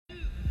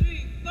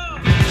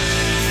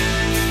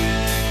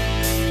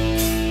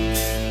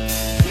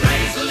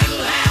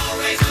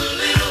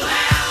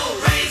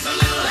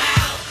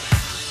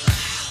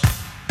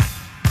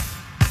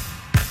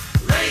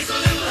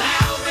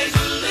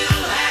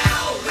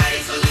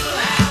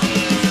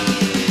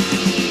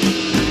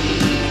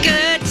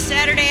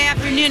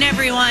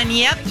everyone.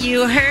 Yep,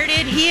 you heard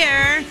it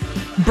here.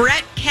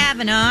 Brett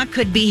Kavanaugh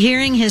could be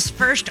hearing his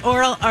first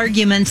oral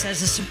arguments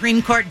as a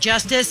Supreme Court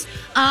justice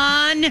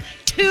on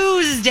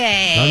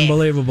Tuesday.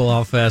 Unbelievable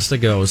how fast it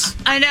goes.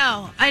 I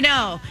know.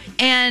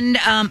 And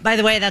by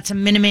the way, that's a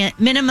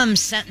minimum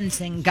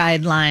sentencing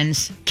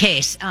guidelines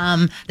case.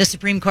 The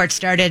Supreme Court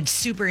started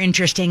super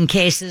interesting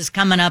cases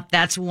coming up.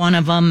 That's one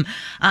of them.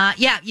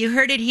 Yeah, you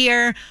heard it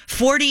here.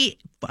 50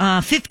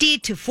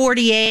 to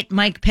 48.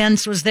 Mike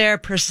Pence was there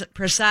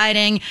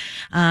presiding.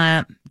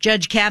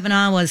 Judge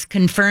Kavanaugh was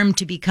confirmed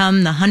to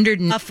become the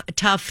 100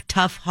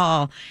 tough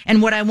haul.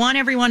 And what I want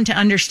everyone to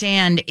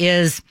understand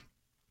is,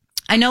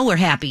 I know we're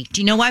happy. Do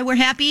you know why we're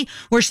happy?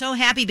 We're so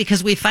happy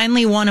because we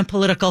finally won a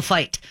political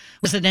fight.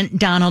 President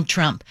Donald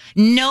Trump.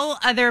 No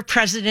other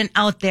president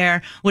out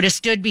there would have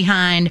stood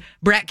behind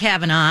Brett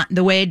Kavanaugh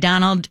the way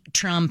Donald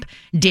Trump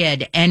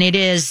did. And it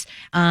is,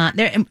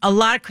 a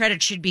lot of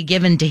credit should be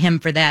given to him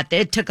for that.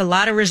 It took a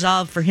lot of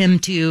resolve for him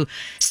to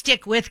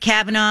stick with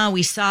Kavanaugh.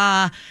 We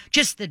saw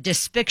just the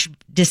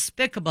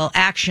despicable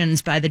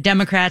actions by the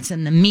Democrats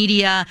and the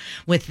media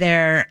with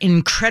their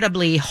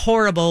incredibly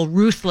horrible,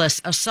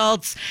 ruthless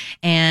assaults.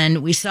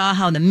 And we saw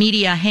how the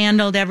media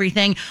handled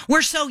everything.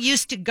 We're so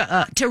used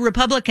to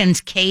Republicans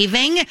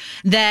caving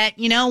that,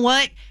 you know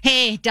what?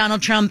 Hey,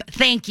 Donald Trump,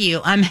 thank you.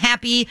 I'm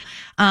happy.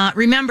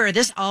 Remember,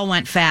 this all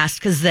went fast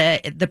because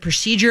the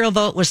procedural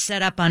vote was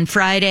set up on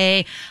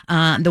Friday.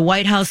 The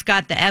White House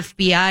got the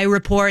FBI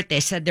report. They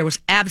said there was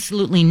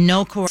absolutely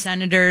no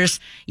senators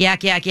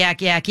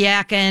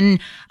yakking.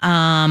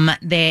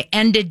 They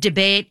ended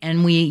debate,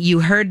 and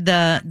you heard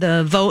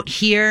the vote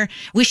here.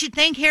 We should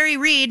thank Harry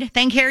Reid.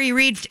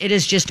 It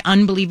is just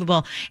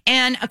unbelievable.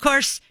 And of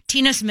course,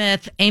 Tina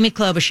Smith, Amy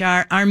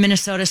Klobuchar, our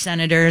Minnesota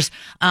senators,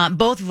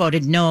 both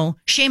voted no.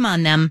 Shame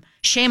on them.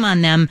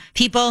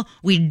 People,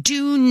 we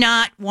do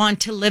not want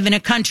to live in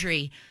a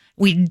country.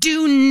 We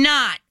do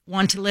not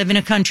want to live in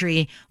a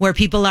country where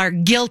people are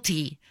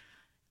guilty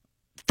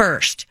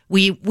first.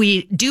 We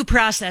due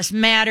process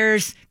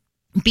matters.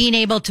 Being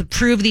able to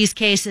prove these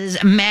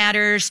cases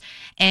matters.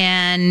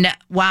 And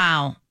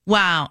wow,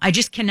 I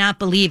just cannot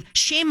believe.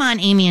 Shame on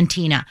Amy and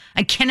Tina.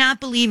 I cannot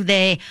believe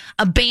they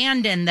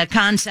abandoned the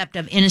concept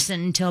of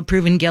innocent until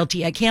proven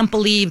guilty. I can't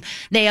believe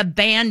they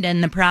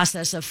abandoned the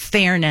process of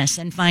fairness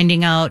and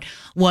finding out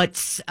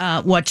what's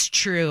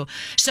true.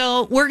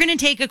 So we're going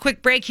to take a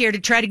quick break here to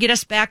try to get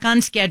us back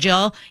on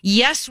schedule.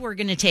 Yes, we're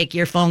going to take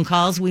your phone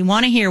calls. We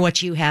want to hear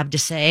what you have to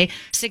say.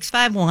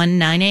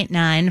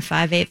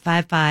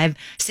 651-989-5855.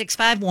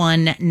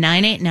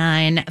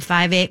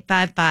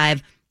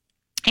 651-989-5855.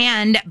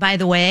 And by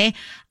the way,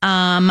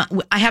 I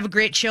have a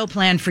great show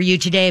planned for you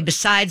today.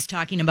 Besides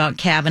talking about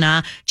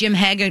Kavanaugh, Jim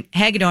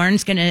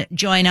Hagedorn's going to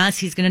join us.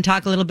 He's going to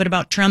talk a little bit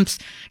about Trump's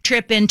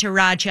trip into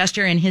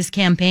Rochester and his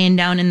campaign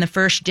down in the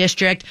 1st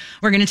District.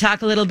 We're going to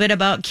talk a little bit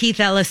about Keith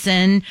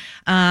Ellison.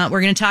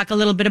 We're going to talk a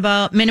little bit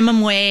about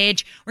minimum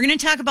wage. We're going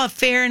to talk about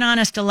fair and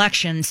honest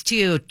elections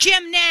too.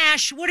 Jim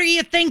Nash, what are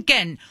you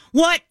thinking?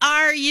 What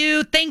are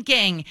you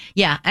thinking?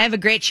 Yeah, I have a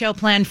great show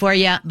planned for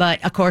you.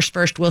 But of course,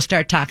 first we'll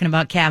start talking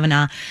about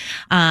Kavanaugh.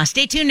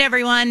 Stay tuned,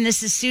 everyone.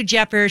 This is Sue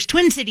Jeffers,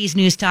 Twin Cities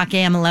News Talk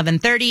AM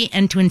 1130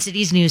 and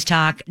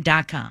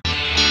TwinCitiesNewsTalk.com.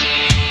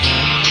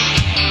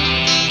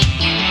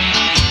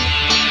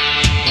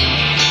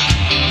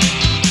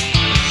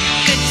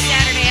 Good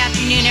Saturday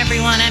afternoon,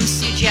 everyone. I'm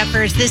Sue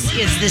Jeffers. This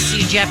is the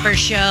Sue Jeffers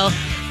Show.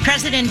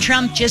 President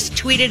Trump just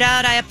tweeted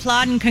out, I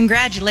applaud and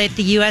congratulate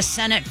the U.S.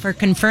 Senate for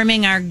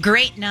confirming our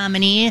great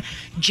nominee,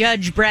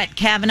 Judge Brett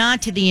Kavanaugh,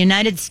 to the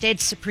United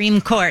States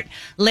Supreme Court.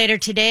 Later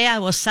today, I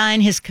will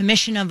sign his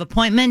commission of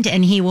appointment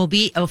and he will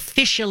be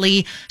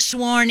officially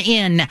sworn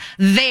in.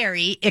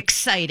 Very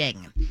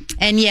exciting.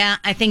 And yeah,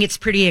 I think it's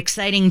pretty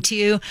exciting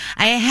too.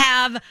 I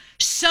have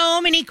so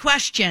many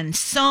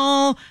questions,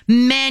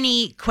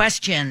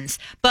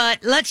 but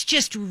let's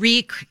just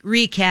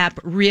recap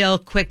real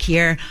quick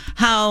here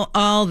how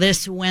all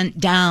this went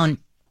down.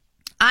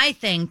 I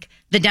think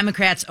the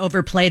Democrats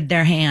overplayed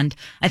their hand.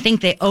 I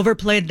think they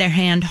overplayed their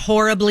hand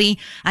horribly.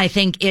 I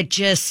think it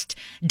just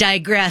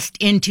digressed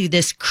into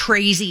this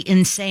crazy,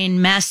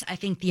 insane mess. I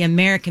think the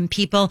American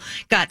people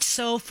got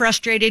so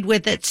frustrated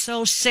with it,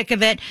 so sick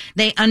of it.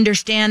 They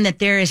understand that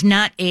there is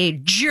not a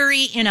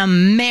jury in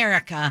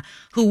America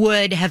who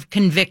would have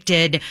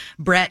convicted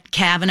Brett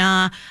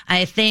Kavanaugh.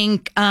 I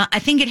think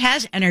it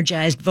has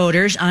energized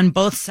voters on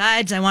both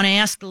sides. I want to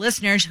ask the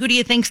listeners, who do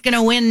you think's going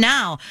to win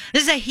now?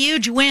 This is a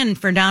huge win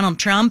for Donald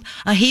Trump.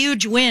 A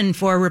huge win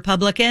for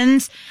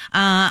Republicans.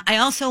 I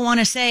also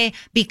want to say,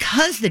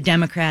 because the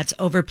Democrats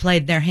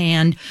overplayed their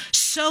hand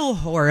so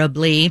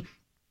horribly,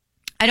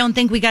 I don't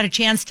think we got a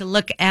chance to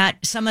look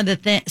at some of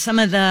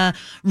the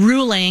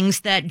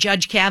rulings that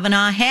Judge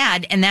Kavanaugh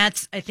had, and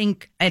that's I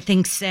think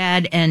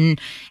sad and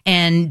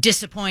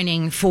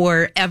disappointing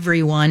for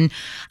everyone.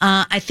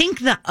 I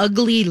think the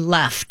ugly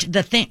left,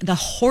 the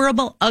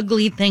horrible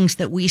ugly things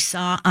that we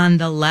saw on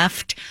the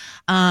left,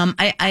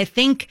 I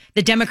think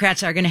the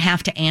Democrats are going to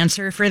have to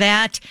answer for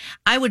that.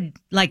 I would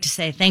like to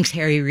say thanks,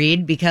 Harry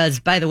Reid, because,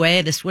 by the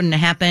way, this wouldn't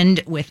have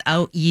happened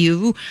without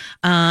you.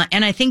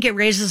 And I think it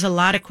raises a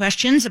lot of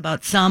questions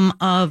about some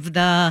of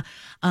the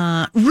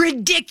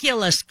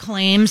ridiculous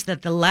claims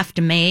that the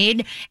left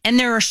made. And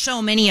there are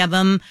so many of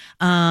them.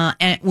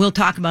 And we'll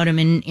talk about them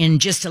in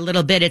just a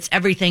little bit. It's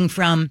everything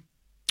from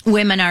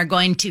women are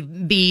going to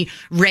be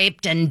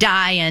raped and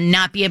die and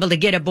not be able to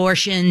get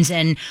abortions.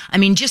 And I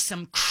mean, just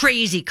some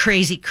crazy,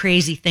 crazy,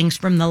 crazy things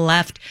from the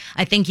left.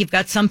 I think you've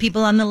got some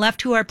people on the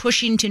left who are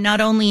pushing to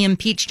not only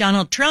impeach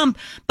Donald Trump,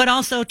 but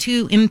also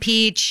to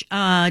impeach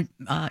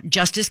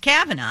Justice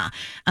Kavanaugh.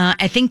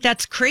 I think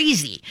that's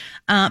crazy.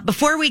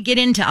 Before we get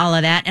into all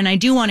of that, and I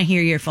do want to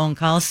hear your phone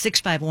calls,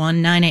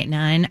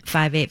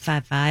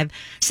 651-989-5855,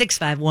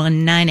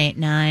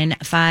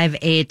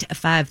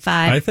 651-989-5855.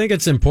 I think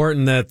it's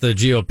important that the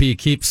GOP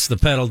keeps the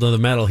pedal to the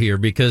metal here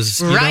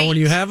because, you know, when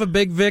you have a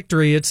big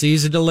victory, it's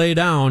easy to lay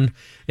down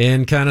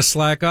and kind of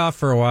slack off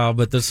for a while.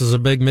 But this is a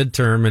big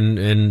midterm,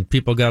 and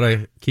people got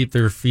to keep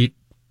their feet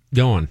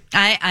going.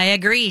 I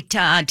agree.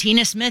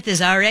 Tina Smith is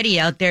already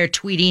out there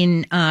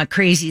tweeting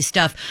crazy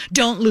stuff.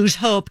 Don't lose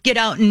hope. Get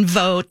out and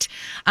vote.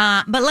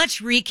 But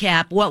let's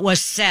recap what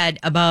was said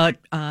about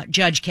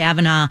Judge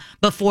Kavanaugh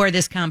before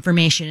this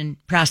confirmation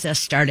process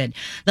started.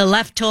 The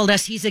left told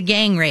us he's a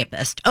gang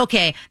rapist.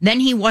 Okay, then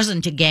he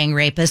wasn't a gang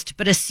rapist,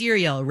 but a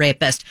serial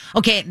rapist.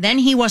 Okay, then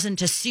he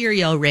wasn't a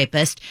serial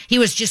rapist. He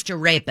was just a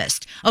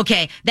rapist.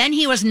 Okay, then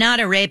he was not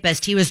a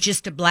rapist. He was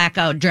just a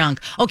blackout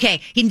drunk. Okay,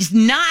 he's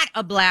not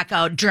a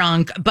blackout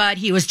drunk, but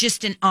he was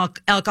just an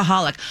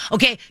alcoholic.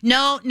 Okay,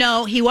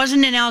 no, he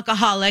wasn't an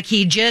alcoholic.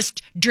 He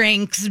just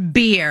drinks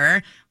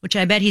beer, which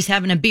I bet he's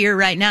having a beer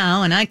right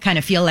now, and I kind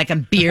of feel like a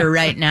beer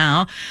right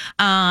now.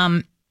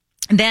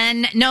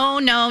 Then,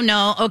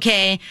 no.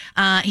 Okay.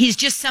 He's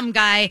just some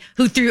guy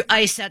who threw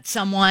ice at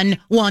someone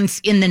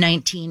once in the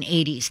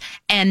 1980s.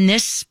 And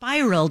this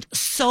spiraled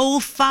so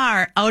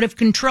far out of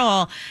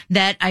control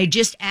that I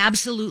just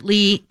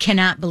absolutely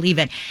cannot believe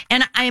it.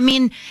 And I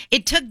mean,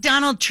 it took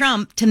Donald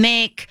Trump to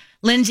make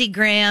Lindsey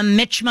Graham,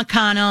 Mitch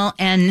McConnell,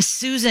 and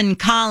Susan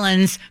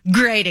Collins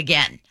great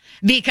again.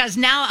 Because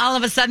now all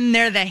of a sudden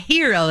they're the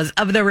heroes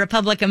of the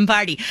Republican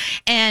Party.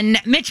 And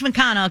Mitch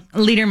McConnell,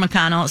 Leader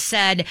McConnell,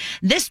 said,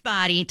 this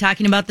body,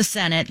 talking about the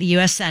Senate, the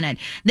U.S. Senate,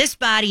 this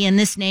body and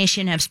this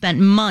nation have spent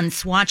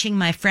months watching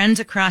my friends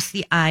across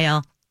the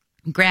aisle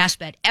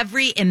grasp at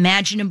every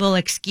imaginable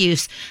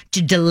excuse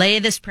to delay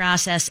this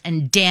process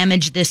and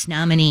damage this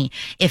nominee.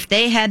 If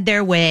they had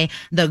their way,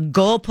 the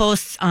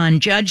goalposts on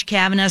Judge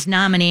Kavanaugh's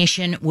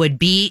nomination would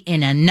be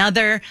in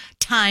another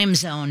time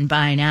zone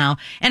by now.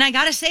 And I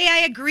gotta say,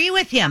 I agree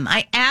with him.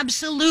 I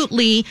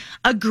absolutely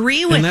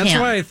agree with him. And that's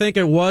why I think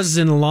it was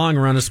in the long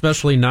run,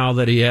 especially now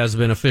that he has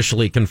been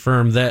officially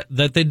confirmed, that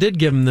they did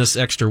give him this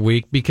extra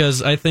week,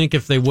 because I think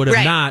if they would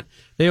have not,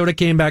 they would have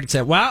came back and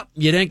said, well,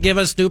 you didn't give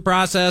us due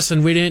process,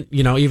 and we didn't,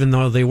 even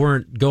though they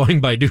weren't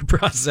going by due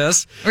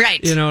process.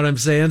 Right. You know what I'm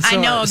saying? So,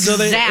 I know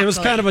exactly. So it was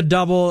kind of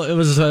it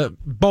was a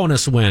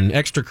bonus win,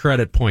 extra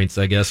credit points,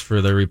 I guess,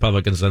 for the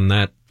Republicans in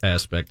that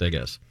aspect, I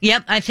guess.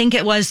 Yep, I think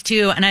it was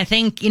too. And I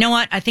think, you know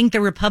what? I think the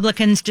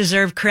Republicans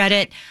deserve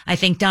credit. I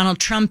think Donald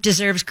Trump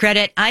deserves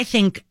credit. I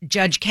think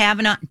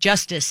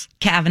Justice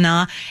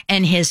Kavanaugh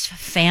and his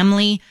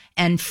family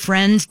and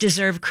friends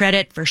deserve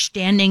credit for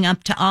standing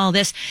up to all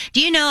this.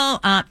 Do you know,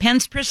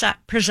 Pence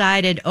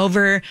presided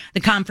over the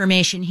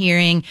confirmation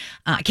hearing.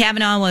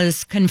 Kavanaugh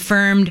was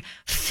confirmed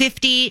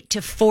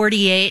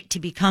 50-48 to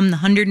become the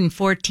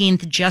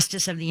 114th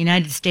Justice of the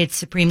United States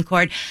Supreme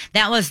Court.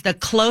 That was the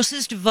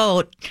closest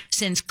vote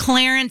since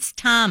Clarence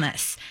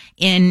Thomas.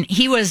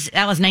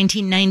 That was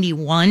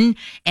 1991,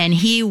 and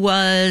he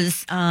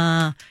was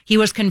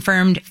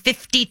confirmed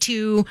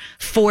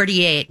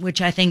 50-48,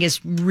 which I think is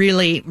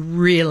really,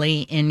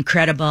 really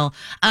incredible.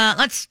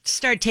 Let's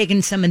start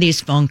taking some of these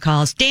phone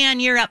calls. Dan,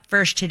 you're up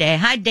first today.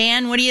 Hi,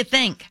 Dan. What do you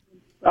think?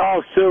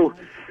 Oh, Sue,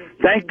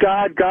 thank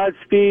God,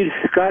 Godspeed,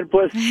 God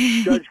bless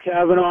Judge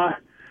Kavanaugh.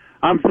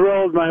 I'm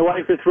thrilled. My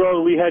wife is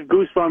thrilled. We had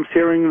goosebumps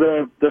hearing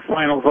the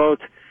final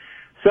vote.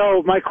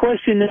 So my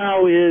question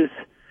now is,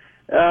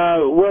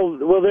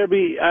 will there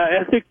be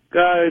ethic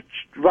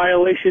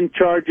violation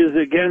charges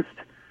against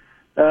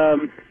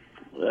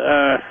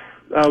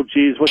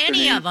what's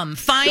any her name? of them?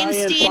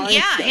 Feinstein?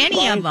 Yeah,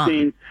 any of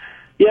them.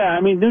 Yeah,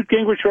 I mean, Newt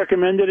Gingrich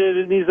recommended it,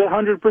 and he's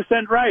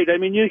 100% right. I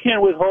mean, you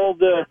can't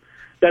withhold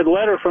that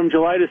letter from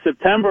July to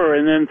September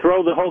and then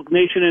throw the whole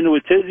nation into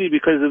a tizzy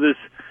because of this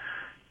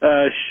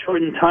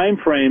shortened time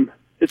frame.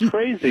 It's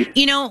crazy.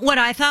 You know, what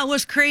I thought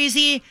was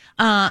crazy,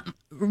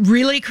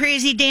 really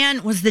crazy,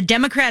 Dan, was the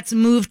Democrats'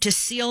 move to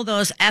seal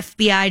those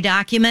FBI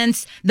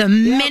documents the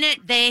minute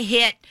they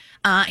hit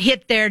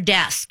hit their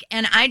desk.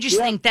 And I just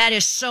think that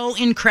is so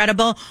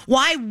incredible.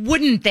 Why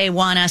wouldn't they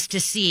want us to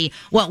see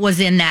what was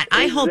in that?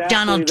 I hope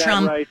Donald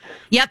Trump. Right.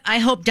 Yep, I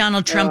hope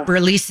Donald Trump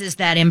releases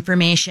that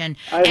information.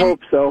 I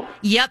hope so.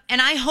 Yep,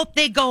 and I hope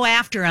they go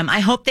after him.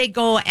 I hope they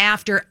go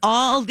after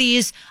all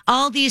these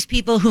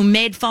people who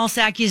made false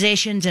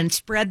accusations and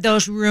spread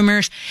those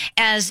rumors.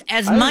 As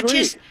much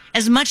as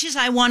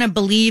I want to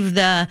believe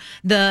the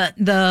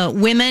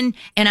women,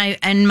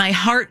 and my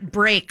heart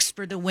breaks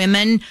for the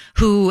women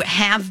who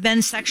have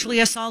been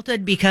sexually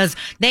assaulted, because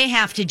they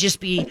have to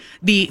just be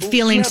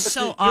feeling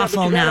so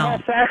awful now.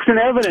 Have facts and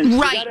evidence.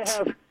 Right.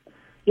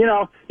 You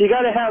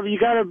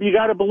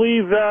gotta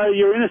believe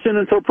you're innocent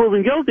until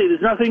proven guilty.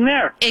 There's nothing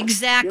there.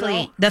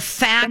 Exactly. The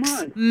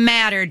facts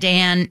matter,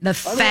 Dan. The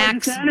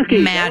facts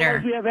matter.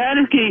 Otherwise we have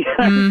anarchy.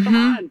 Come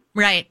on.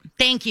 Right.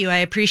 Thank you. I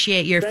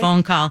appreciate your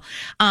phone call.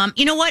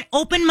 You know what?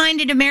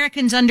 Open-minded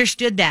Americans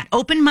understood that.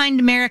 Open-minded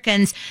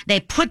Americans,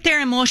 they put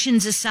their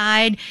emotions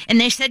aside and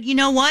they said, you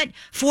know what?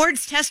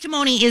 Ford's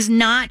testimony is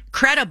not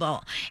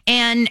credible.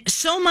 And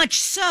so much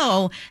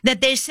so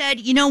that they said,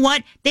 you know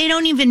what? They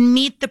don't even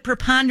meet the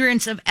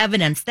preponderance of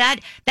evidence.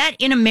 That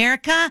in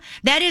America,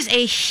 that is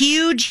a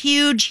huge,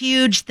 huge,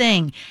 huge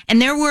thing.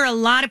 And there were a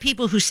lot of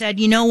people who said,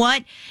 you know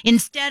what?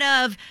 Instead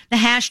of the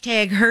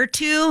hashtag her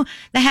too,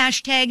 the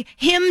hashtag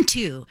him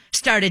too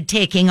started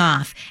taking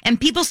off. And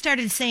people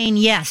started saying,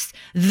 yes,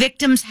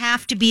 victims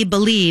have to be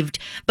believed.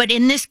 But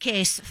in this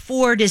case,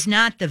 Ford is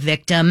not the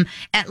victim,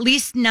 at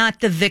least not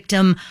the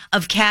victim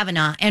of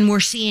Kavanaugh. And we're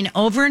seeing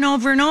over and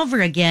over and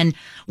over again,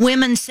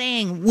 women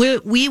saying,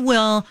 we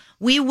will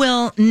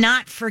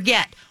not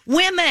forget.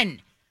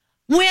 Women,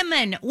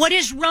 what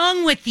is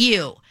wrong with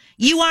you?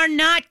 You are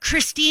not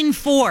Christine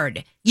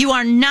Ford. You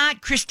are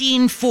not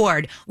Christine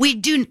Ford. We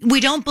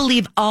don't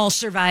believe all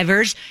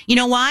survivors. You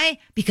know why?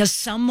 Because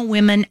some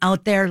women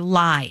out there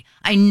lie.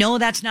 I know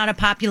that's not a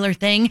popular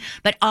thing,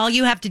 but all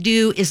you have to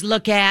do is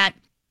look at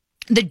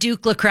the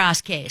Duke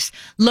lacrosse case.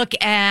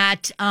 Look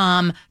at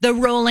the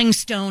Rolling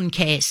Stone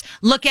case.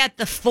 Look at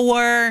the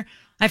 4,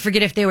 I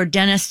forget if they were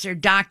dentists or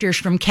doctors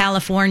from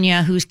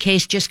California whose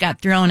case just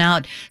got thrown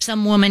out.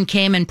 Some woman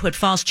came and put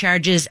false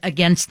charges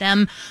against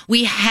them.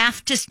 We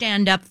have to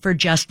stand up for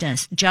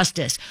justice.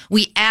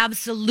 We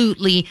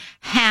absolutely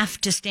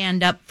have to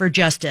stand up for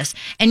justice.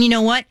 And you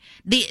know what?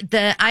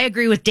 I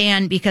agree with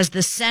Dan, because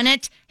the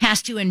Senate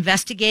has to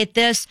investigate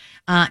this.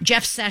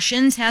 Jeff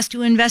Sessions has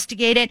to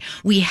investigate it.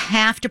 We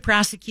have to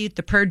prosecute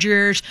the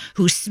perjurers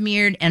who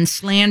smeared and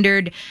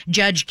slandered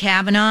Judge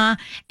Kavanaugh.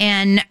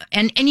 And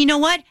you know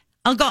what?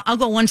 I'll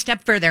go one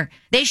step further.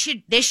 They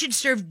should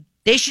serve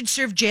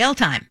jail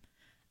time.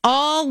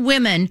 All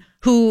women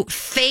who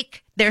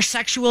fake their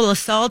sexual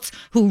assaults,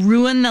 who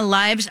ruin the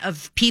lives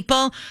of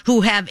people,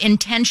 who have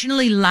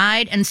intentionally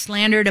lied and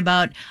slandered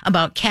about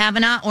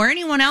Kavanaugh or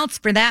anyone else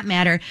for that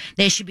matter,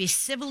 they should be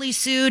civilly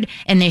sued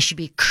and they should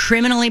be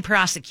criminally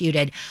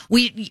prosecuted.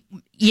 And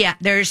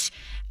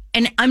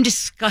I'm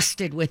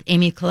disgusted with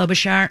Amy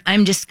Klobuchar.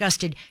 I'm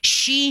disgusted.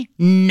 She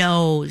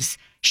knows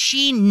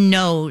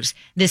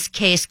this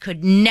case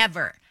could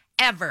never,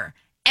 ever,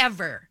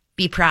 ever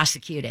be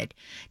prosecuted.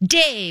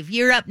 Dave,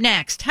 you're up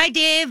next. Hi,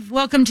 Dave.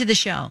 Welcome to the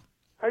show.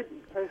 Hi,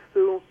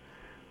 Stu.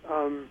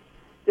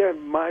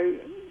 My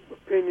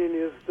opinion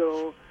is,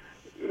 though,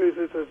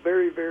 it's a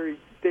very, very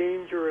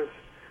dangerous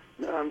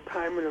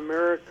time in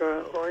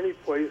America or any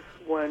place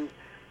when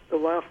the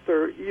left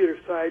or either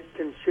side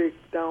can shake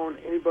down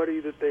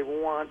anybody that they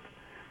want,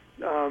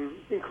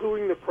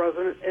 including the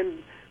president,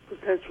 and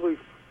potentially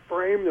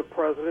frame the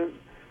president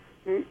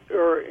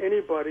or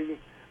anybody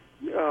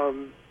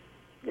and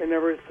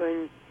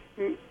everything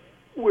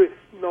with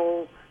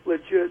no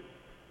legit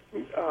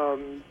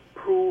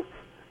proof.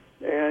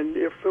 And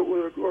if it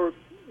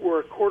were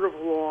a court of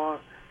law,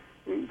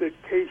 the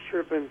case should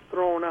have been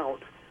thrown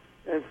out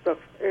and stuff.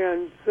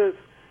 And since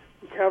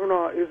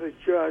Kavanaugh is a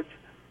judge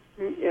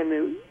and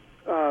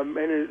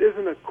it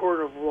isn't a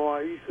court of law,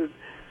 he said,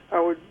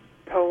 I would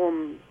tell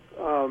him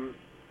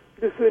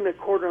this isn't a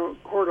court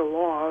of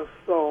law,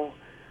 so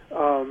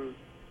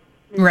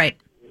right.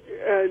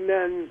 And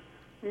then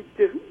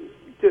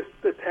just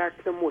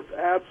attack them with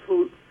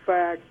absolute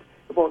fact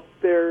about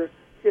their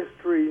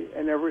history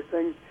and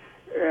everything,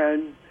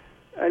 and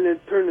then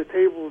turn the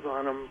tables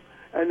on them,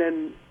 and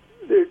then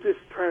they're just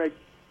trying to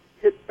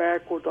hit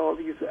back with all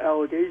these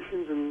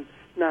allegations and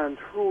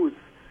non-truths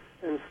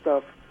and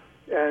stuff,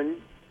 and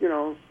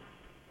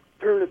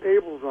turn the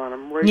tables on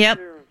them right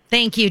there.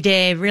 Thank you,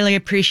 Dave. Really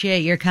appreciate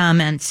your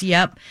comments.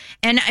 Yep.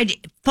 And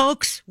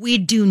folks, we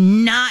do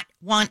not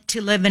want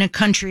to live in a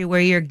country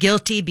where you're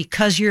guilty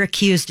because you're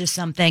accused of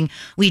something.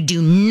 We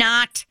do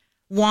not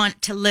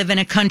want to live in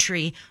a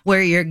country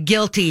where you're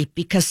guilty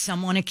because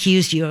someone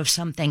accused you of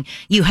something.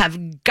 You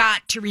have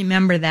got to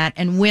remember that.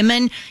 And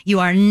women,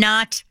 you are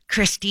not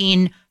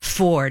Christine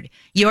Ford.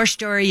 Your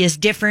story is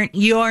different.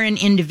 You're an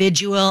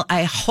individual.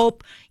 I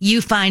hope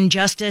you find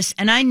justice.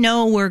 And I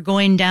know we're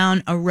going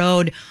down a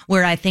road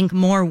where I think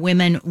more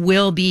women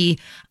will be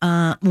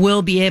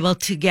able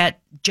to get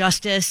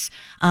justice.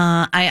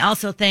 I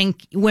also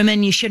think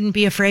women, you shouldn't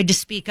be afraid to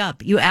speak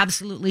up. You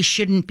absolutely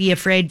shouldn't be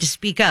afraid to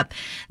speak up.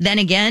 Then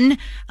again,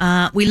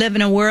 we live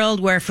in a world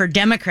where for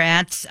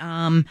Democrats,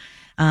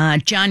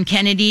 John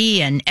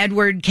Kennedy and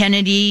Edward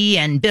Kennedy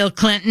and Bill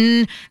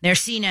Clinton, they're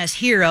seen as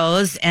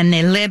heroes, and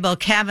they label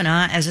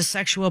Kavanaugh as a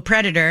sexual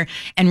predator.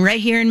 And right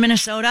here in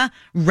Minnesota,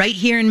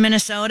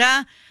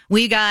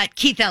 we got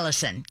Keith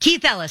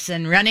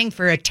Ellison running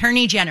for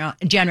Attorney General.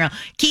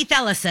 Keith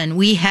Ellison,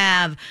 we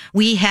have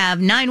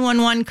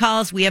 911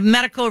 calls. We have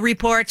medical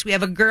reports. We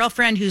have a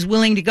girlfriend who's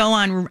willing to go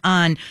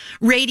on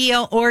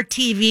radio or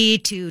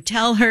TV to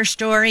tell her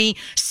story,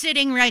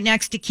 sitting right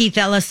next to Keith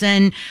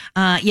Ellison.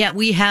 Yet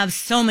we have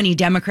so many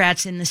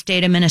Democrats in the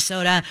state of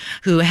Minnesota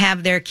who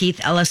have their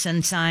Keith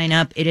Ellison sign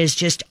up. It is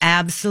just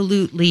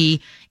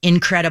absolutely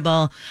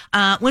incredible.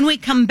 When we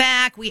come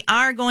back, we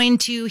are going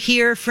to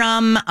hear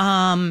from,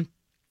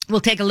 we'll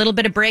take a little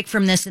bit of break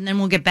from this, and then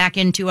we'll get back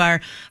into our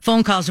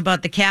phone calls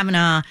about the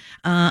Kavanaugh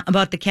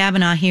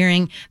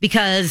hearing,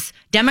 because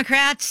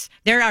Democrats,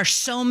 there are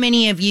so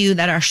many of you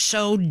that are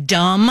so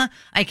dumb,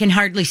 I can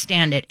hardly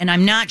stand it. And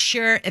I'm not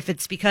sure if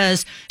it's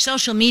because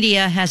social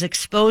media has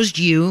exposed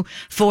you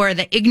for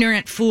the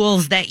ignorant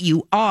fools that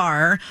you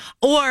are,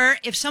 or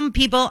if some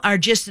people are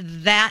just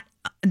that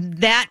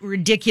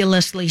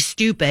ridiculously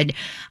stupid.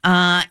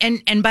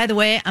 And by the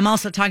way, I'm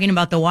also talking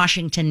about the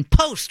Washington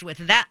Post with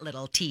that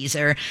little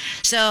teaser.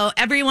 So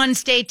everyone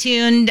stay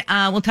tuned.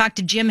 We'll talk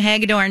to Jim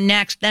Hagedorn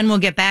next. Then we'll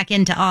get back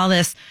into all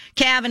this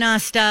Kavanaugh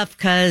stuff,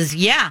 because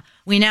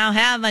we now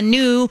have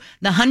the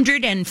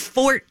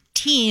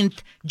 114th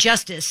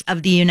Justice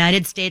of the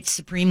United States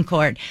Supreme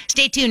Court.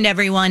 Stay tuned,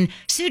 everyone.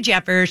 Sue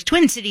Jeffers,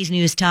 Twin Cities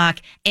News Talk,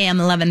 AM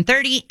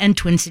 1130 and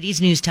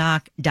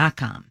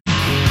TwinCitiesNewsTalk.com.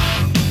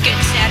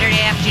 Good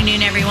Saturday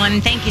afternoon, everyone.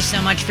 Thank you so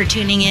much for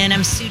tuning in.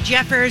 I'm Sue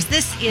Jeffers.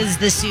 This is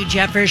the Sue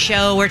Jeffers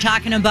Show. We're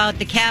talking about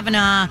the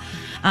Kavanaugh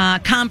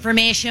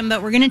confirmation,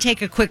 but we're going to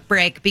take a quick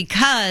break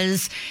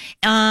because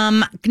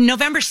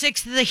November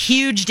 6th is a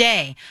huge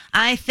day.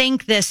 I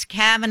think this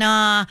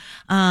Kavanaugh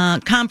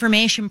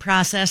confirmation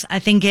process, I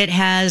think it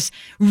has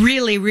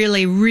really,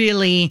 really,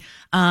 really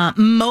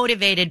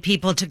motivated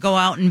people to go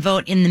out and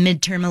vote in the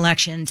midterm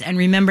elections. And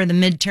remember, the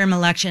midterm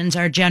elections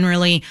are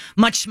generally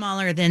much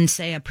smaller than,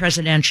 say, a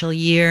presidential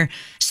year.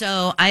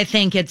 So I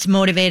think it's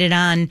motivated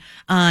on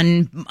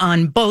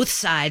both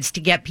sides to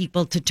get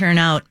people to turn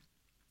out.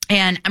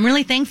 And I'm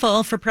really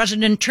thankful for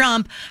President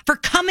Trump for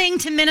coming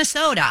to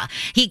Minnesota.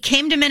 He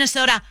came to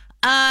Minnesota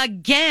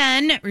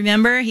again.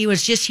 Remember, he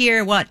was just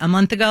here, a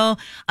month ago,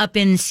 up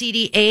in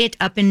CD8,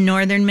 up in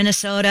northern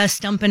Minnesota,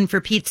 stumping for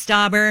Pete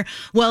Stauber.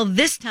 Well,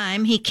 this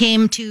time he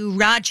came to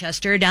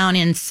Rochester, down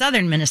in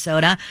southern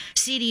Minnesota,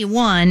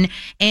 CD1,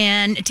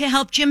 and to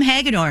help Jim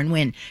Hagedorn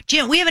win.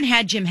 Jim, we haven't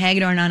had Jim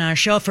Hagedorn on our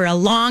show for a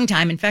long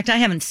time. In fact, I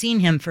haven't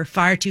seen him for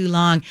far too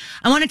long.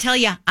 I want to tell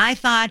you, I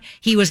thought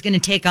he was going to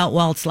take out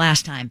Walz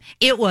last time.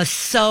 It was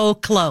so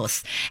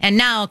close. And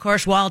now, of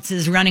course, Walz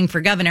is running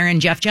for governor, and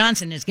Jeff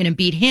Johnson is going to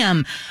beat him.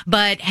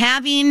 But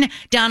having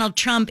Donald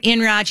Trump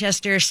in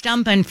Rochester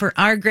stumping for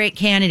our great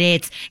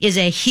candidates is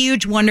a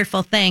huge,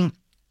 wonderful thing.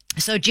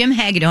 So Jim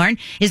Hagedorn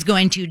is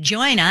going to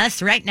join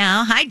us right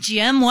now. Hi,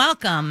 Jim.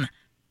 Welcome.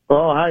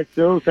 Oh, hi,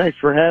 Sue. Thanks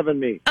for having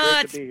me.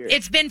 Great to be here.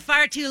 It's been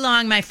far too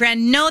long, my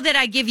friend. Know that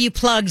I give you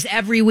plugs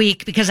every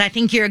week because I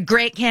think you're a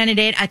great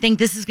candidate. I think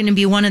this is going to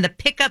be one of the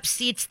pickup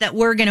seats that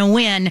we're going to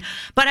win.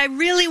 But I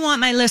really want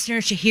my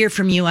listeners to hear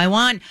from you. I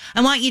want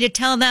you to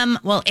tell them,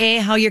 well, A,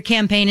 how your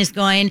campaign is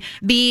going,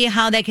 B,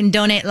 how they can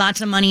donate lots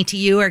of money to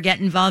you or get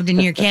involved in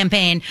your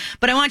campaign.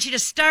 But I want you to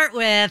start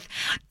with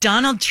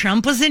Donald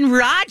Trump was in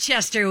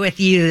Rochester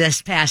with you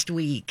this past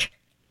week.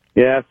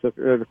 Yes,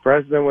 the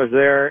president was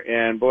there,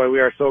 and boy, we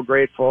are so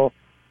grateful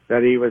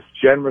that he was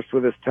generous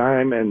with his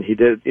time, and he's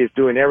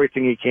doing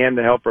everything he can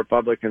to help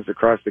Republicans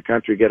across the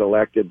country get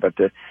elected. But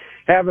to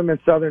have him in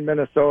southern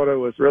Minnesota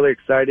was really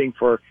exciting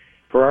for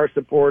our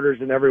supporters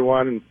and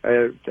everyone.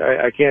 And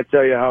I can't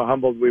tell you how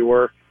humbled we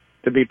were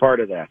to be part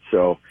of that.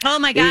 So, oh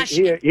my gosh,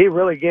 he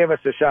really gave us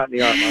a shot in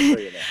the arm. I'll tell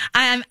you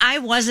that. I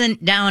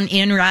wasn't down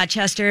in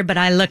Rochester, but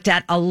I looked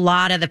at a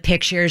lot of the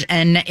pictures,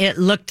 and it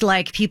looked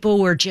like people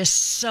were just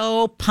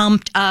so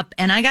pumped up.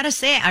 And I got to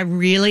say, I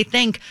really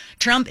think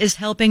Trump is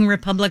helping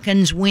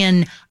Republicans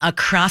win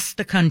across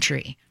the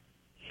country.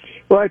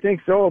 Well, I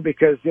think so,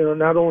 because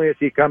not only is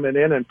he coming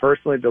in and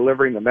personally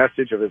delivering the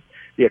message of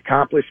the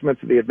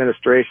accomplishments of the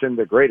administration,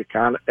 the great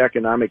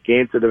economic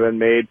gains that have been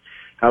made,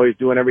 how he's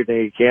doing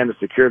everything he can to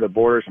secure the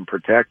borders and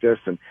protect us,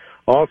 and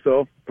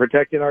also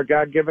protecting our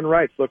God-given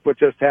rights. Look what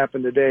just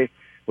happened today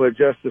with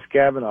Justice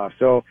Kavanaugh.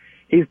 So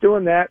he's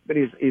doing that, but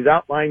he's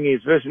outlining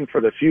his vision for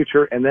the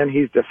future, and then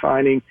he's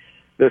defining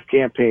this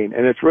campaign.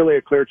 And it's really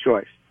a clear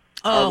choice.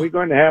 Oh. Are we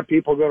going to have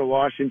people go to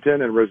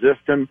Washington and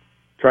resist him,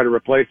 try to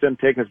replace him,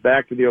 take us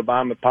back to the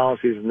Obama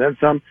policies and then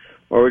some?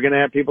 or we're going to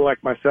have people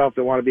like myself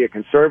that want to be a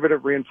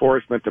conservative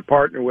reinforcement to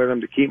partner with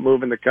them to keep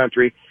moving the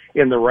country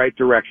in the right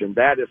direction.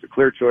 That is a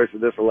clear choice of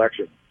this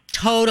election.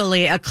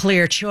 Totally a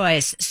clear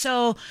choice.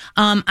 So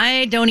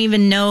I don't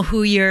even know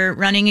who you're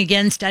running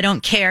against. I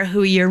don't care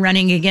who you're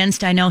running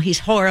against. I know he's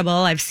horrible.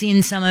 I've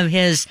seen some of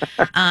his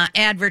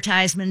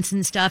advertisements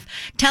and stuff.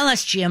 Tell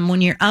us, Jim,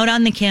 when you're out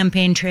on the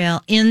campaign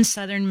trail in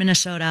southern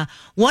Minnesota,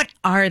 what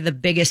are the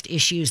biggest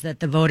issues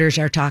that the voters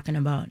are talking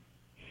about?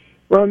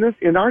 Well,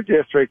 in our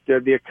district,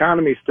 the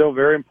economy is still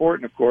very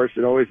important, of course.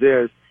 It always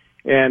is.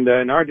 And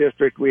in our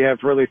district, we have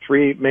really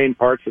three main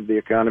parts of the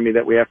economy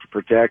that we have to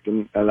protect,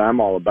 and I'm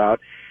all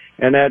about.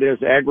 And that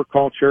is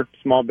agriculture,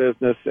 small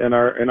business, and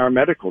our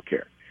medical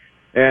care.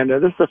 And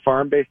this is a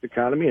farm-based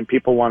economy, and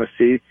people want to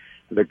see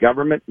the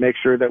government make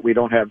sure that we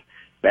don't have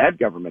bad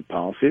government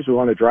policies. We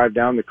want to drive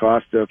down the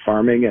cost of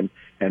farming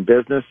and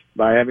business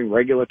by having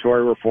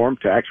regulatory reform,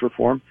 tax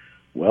reform,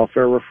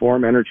 welfare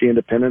reform, energy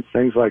independence,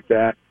 things like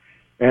that.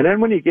 And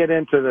then when you get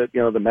into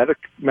the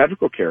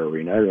medical care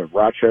arena,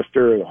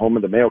 Rochester, the home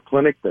of the Mayo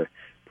Clinic, the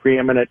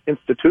preeminent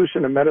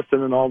institution of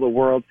medicine in all the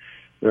world,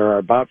 there are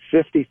about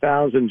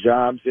 50,000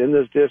 jobs in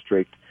this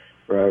district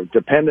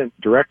dependent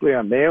directly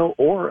on Mayo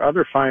or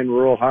other fine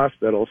rural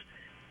hospitals.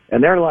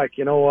 And they're like,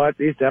 you know what,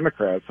 these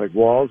Democrats like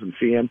Walz and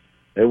Feehan,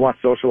 they want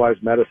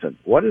socialized medicine.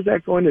 What is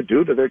that going to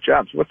do to their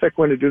jobs? What's that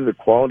going to do to the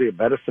quality of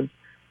medicine,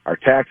 our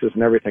taxes,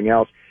 and everything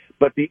else?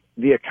 But the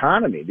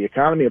economy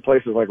of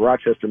places like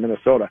Rochester,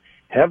 Minnesota,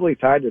 heavily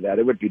tied to that.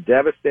 It would be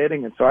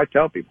devastating. And so I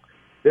tell people,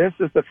 this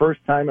is the first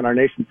time in our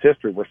nation's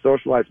history where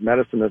socialized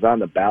medicine is on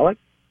the ballot,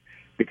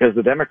 because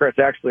the Democrats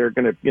actually are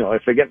going to,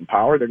 if they get in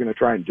power, they're going to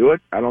try and do it.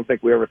 I don't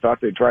think we ever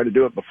thought they'd try to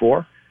do it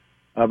before,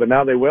 but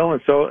now they will.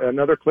 And so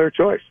another clear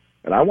choice.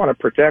 And I want to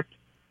protect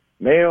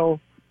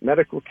Mayo,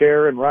 medical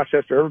care, and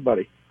Rochester,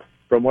 everybody,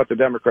 from what the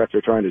Democrats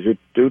are trying to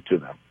do to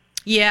them.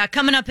 Yeah,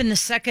 coming up in the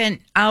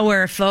second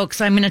hour, folks,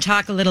 I'm going to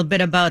talk a little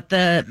bit about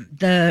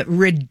the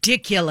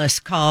ridiculous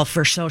call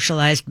for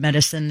socialized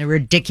medicine, the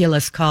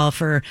ridiculous call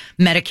for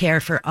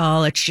Medicare for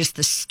all. It's just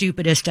the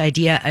stupidest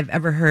idea I've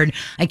ever heard.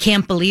 I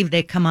can't believe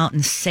they come out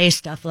and say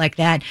stuff like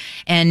that.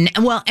 And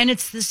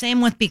it's the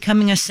same with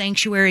becoming a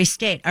sanctuary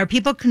state. Are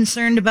people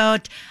concerned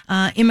about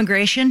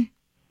immigration?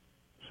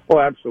 Oh,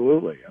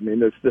 absolutely. I mean,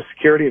 the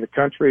security of the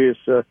country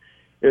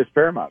is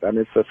paramount. I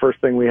mean, it's the first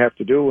thing we have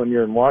to do when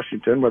you're in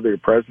Washington, whether you're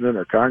president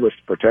or Congress,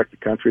 to protect the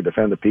country,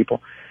 defend the people.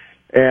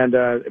 And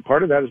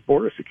part of that is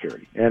border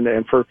security. And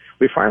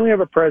we finally have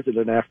a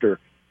president after,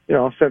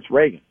 since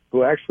Reagan,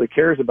 who actually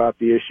cares about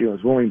the issue and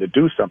is willing to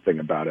do something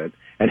about it.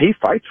 And he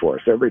fights for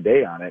us every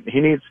day on it. He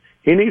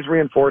needs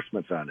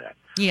reinforcements on that.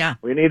 Yeah.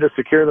 We need to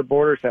secure the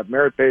borders, have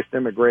merit-based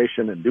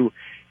immigration, and do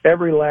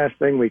every last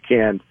thing we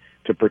can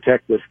to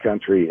protect this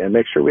country and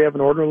make sure we have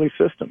an orderly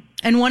system.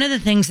 And one of the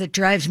things that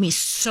drives me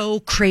so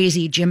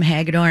crazy, Jim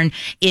Hagedorn,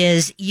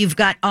 is you've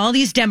got all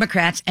these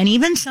Democrats and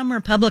even some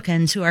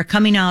Republicans who are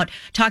coming out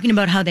talking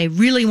about how they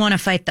really want to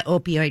fight the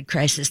opioid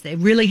crisis. They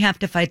really have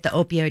to fight the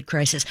opioid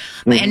crisis.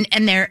 Mm-hmm.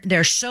 And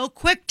they're so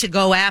quick to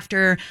go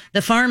after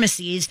the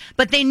pharmacies,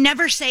 but they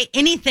never say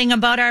anything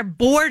about our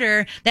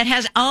border that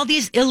has all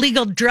these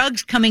illegal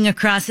drugs coming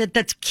across it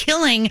that's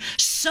killing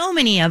so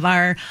many of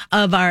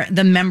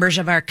the members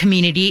of our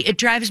community. It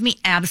drives me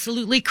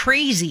absolutely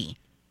crazy.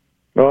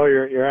 Well,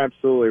 you're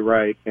absolutely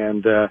right.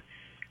 And,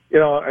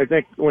 I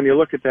think when you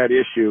look at that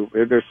issue,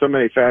 there's so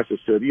many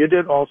facets to it. You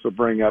did also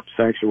bring up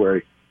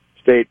sanctuary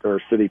state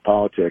or city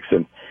politics.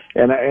 And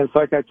it's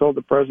like I told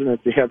the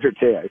president the other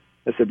day,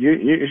 I said,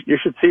 you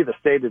should see the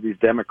state of these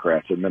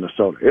Democrats in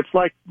Minnesota. It's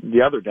like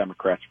the other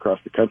Democrats across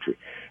the country.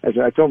 As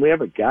I told him, we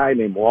have a guy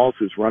named Walz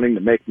who's running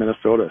to make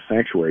Minnesota a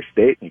sanctuary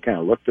state. And he kind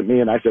of looked at me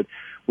and I said,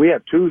 we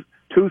have two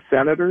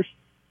senators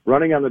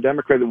running on the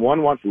Democrat.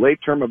 One wants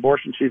late-term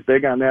abortion. She's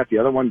big on that. The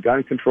other one,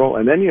 gun control.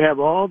 And then you have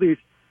all these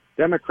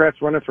Democrats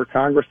running for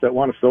Congress that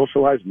want to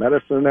socialize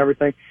medicine and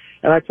everything.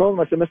 And I told him,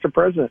 I said, Mr.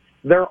 President,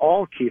 they're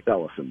all Keith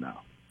Ellison now.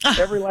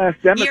 Every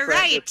last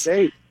Democrat in the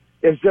state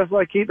is just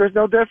like Keith. There's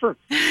no difference.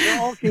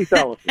 They're all Keith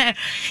Ellison.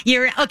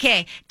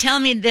 Okay. Tell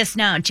me this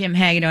now, Jim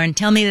Hagedorn.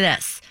 Tell me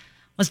this.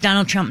 Was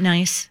Donald Trump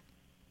nice?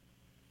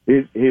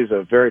 He's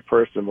a very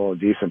personable and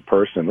decent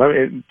person. Let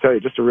me tell you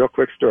just a real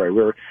quick story.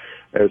 We were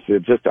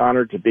just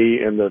honored to be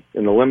in the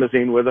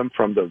limousine with him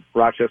from the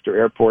Rochester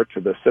airport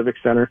to the Civic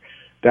Center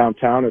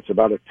downtown. It's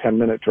about a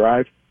 10-minute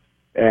drive.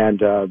 And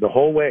the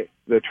whole way,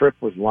 the trip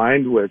was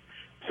lined with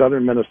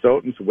southern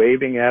Minnesotans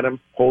waving at him,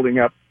 holding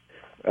up,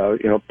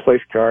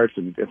 place cards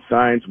and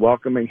signs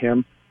welcoming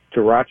him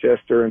to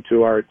Rochester and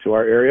to our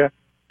area.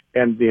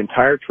 And the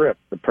entire trip,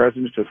 the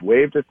president just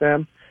waved at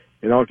them,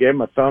 gave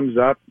him a thumbs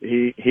up.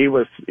 He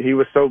was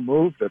so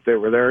moved that they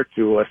were there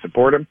to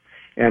support him.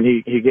 and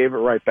he gave it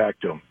right back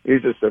to him.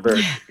 He's just a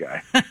very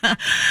good guy.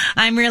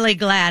 I'm really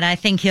glad. I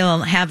think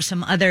he'll have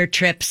some other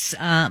trips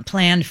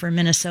planned for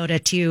Minnesota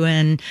too,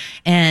 and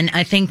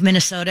I think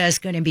Minnesota is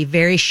going to be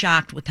very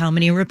shocked with how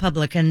many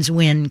Republicans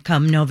win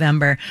come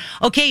November.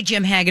 Okay,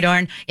 Jim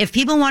Hagedorn, if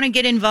people want to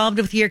get involved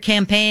with your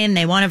campaign,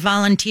 they want to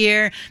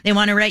volunteer, they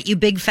want to write you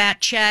big fat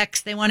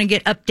checks, they want to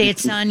get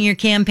updates on your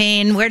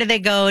campaign, where do they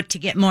go to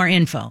get more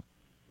info?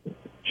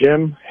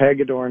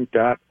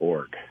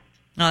 JimHagedorn.org.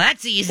 Oh,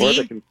 that's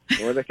easy.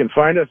 Or they can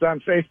find us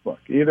on Facebook.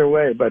 Either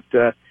way, but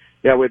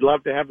yeah, we'd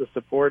love to have the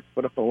support.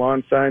 Put up a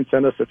lawn sign,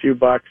 send us a few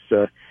bucks,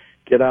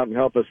 get out and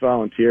help us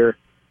volunteer.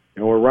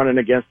 And we're running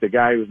against a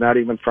guy who's not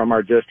even from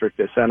our district.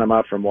 They sent him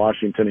out from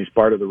Washington. He's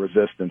part of the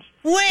resistance.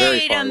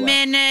 Wait a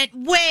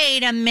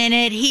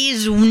minute.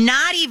 He's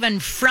not even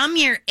from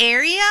your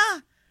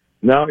area?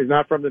 No, he's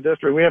not from the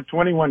district. We have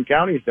 21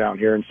 counties down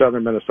here in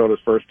southern Minnesota's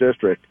 1st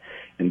District.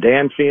 And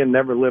Dan Feehan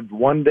never lived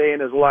one day in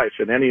his life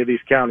in any of these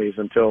counties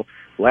until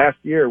last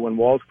year when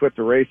Walz quit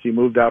the race. He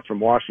moved out from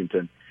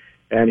Washington.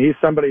 And he's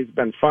somebody who's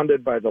been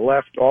funded by the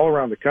left all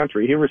around the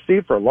country. He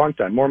received for a long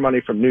time more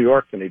money from New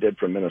York than he did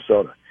from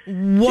Minnesota.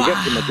 Wow. He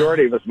gets the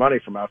majority of his money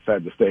from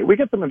outside the state. We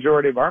get the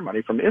majority of our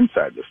money from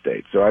inside the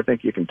state. So I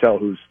think you can tell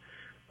who's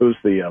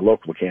the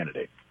local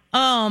candidate.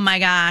 Oh my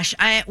gosh.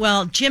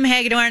 Jim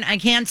Hagedorn, I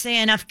can't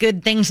say enough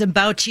good things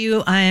about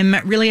you. I'm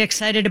really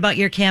excited about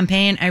your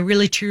campaign. I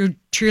really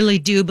truly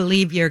do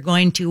believe you're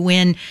going to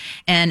win.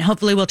 And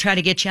hopefully we'll try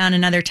to get you on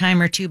another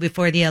time or two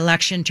before the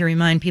election to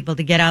remind people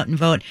to get out and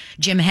vote.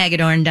 Jim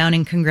Hagedorn down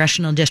in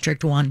Congressional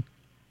District 1.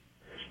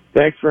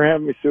 Thanks for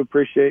having me, Sue.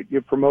 Appreciate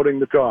you promoting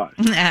the cause.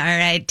 All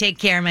right. Take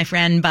care, my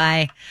friend.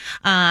 Bye.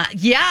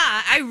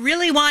 I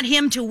really want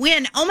him to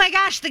win. Oh, my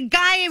gosh. The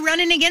guy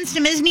running against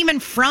him isn't even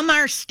from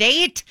our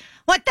state.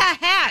 What the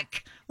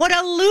heck? What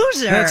a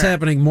loser. That's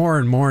happening more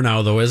and more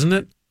now, though, isn't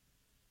it?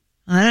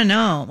 I don't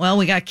know. Well,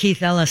 we got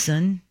Keith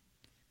Ellison.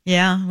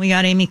 Yeah, we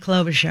got Amy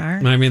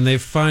Klobuchar. I mean, they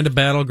find a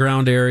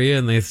battleground area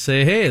and they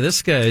say, hey,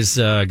 this guy's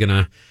going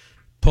to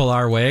pull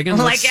our wagon.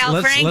 Like Al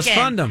Franken. Let's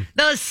fund him.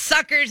 Those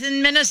suckers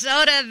in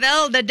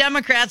Minnesota, the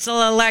Democrats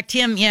will elect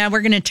him. Yeah,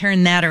 we're going to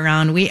turn that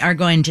around. We are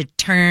going to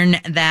turn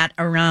that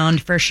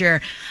around for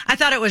sure. I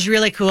thought it was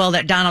really cool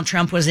that Donald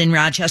Trump was in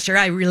Rochester.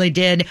 I really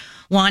did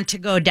want to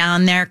go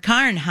down there.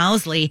 Karen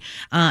Housley,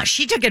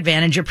 she took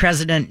advantage of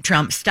President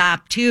Trump's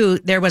stop too.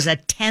 There was a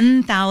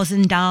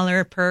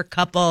 $10,000 per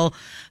couple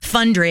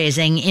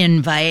fundraising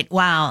invite.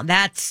 Wow,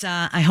 that's,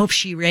 I hope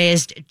she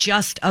raised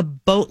just a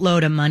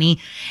boatload of money.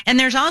 And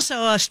there's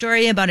also a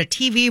story about a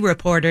TV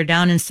reporter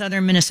down in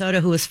southern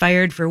Minnesota who was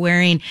fired for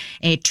wearing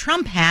a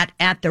Trump hat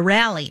at the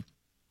rally.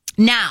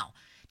 Now,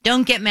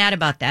 don't get mad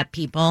about that,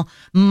 people.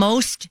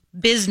 Most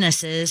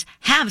businesses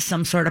have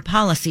some sort of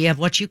policy of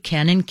what you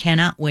can and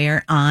cannot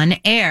wear on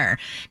air.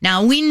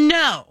 Now, we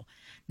know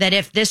that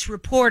if this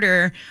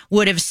reporter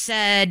would have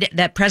said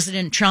that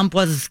President Trump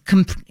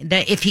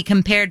that if he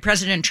compared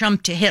President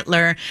Trump to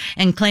Hitler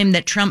and claimed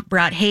that Trump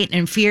brought hate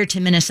and fear to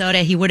Minnesota,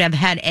 he would have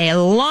had a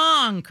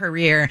long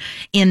career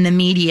in the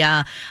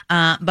media.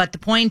 But the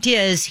point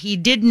is, he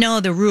did know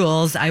the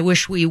rules. I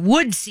wish we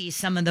would see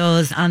some of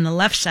those on the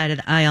left side of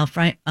the aisle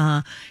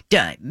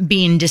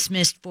being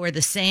dismissed for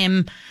the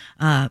same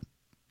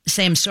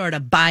sort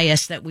of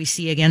bias that we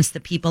see against the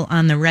people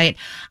on the right.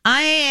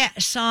 I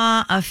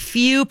saw a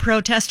few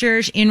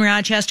protesters in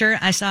Rochester.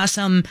 I saw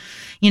some,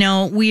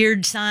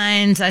 weird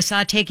signs. I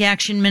saw Take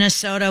Action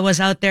Minnesota was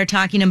out there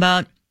talking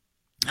about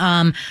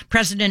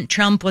President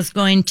Trump was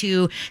going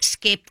to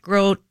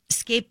scapegoat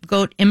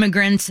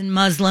immigrants and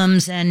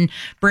Muslims and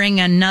bring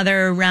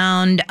another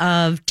round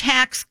of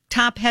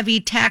top-heavy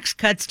tax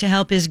cuts to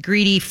help his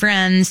greedy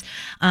friends.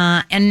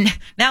 And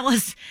that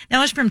was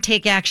from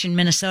Take Action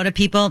Minnesota,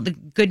 people. The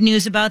good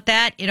news about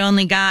that, it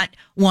only got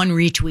one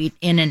retweet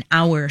in an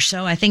hour.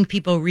 So I think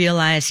people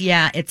realize,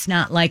 it's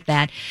not like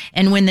that.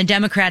 And when the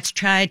Democrats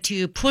try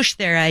to push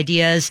their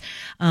ideas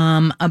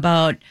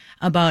about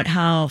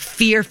how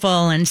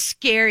fearful and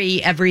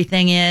scary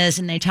everything is,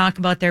 and they talk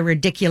about their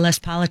ridiculous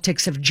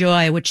politics of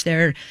joy, which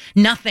they're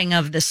nothing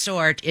of the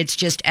sort. It's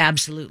just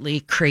absolutely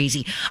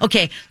crazy.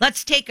 Okay,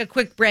 let's take a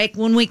quick break.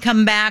 When we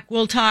come back,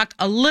 we'll talk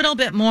a little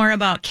bit more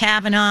about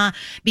Kavanaugh,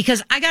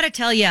 because I got to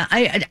tell you,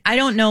 I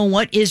don't know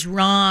what is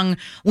wrong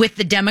with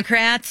the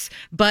Democrats,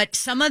 but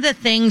some of the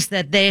things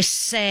that they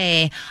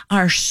say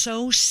are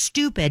so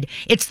stupid.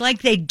 It's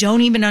like they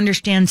don't even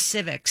understand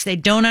civics. They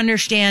don't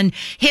understand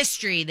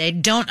history. They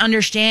don't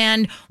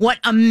understand what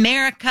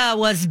America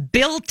was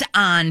built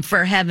on,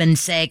 for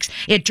heaven's sakes.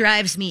 It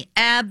drives me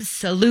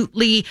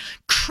absolutely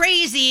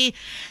crazy.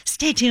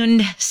 Stay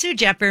tuned. Sue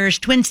Jeffers,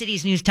 Twin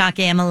Cities News Talk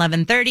AM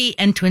 1130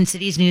 and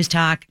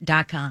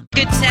TwinCitiesNewsTalk.com.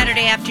 Good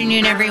Saturday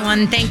afternoon,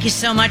 everyone. Thank you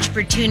so much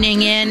for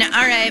tuning in. All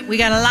right, we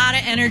got a lot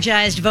of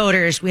energized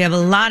voters. We have a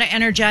lot of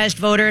energized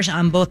voters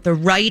on both the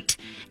right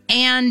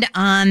and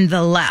on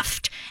the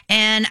left.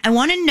 And I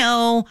want to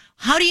know,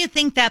 how do you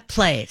think that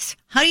plays?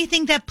 How do you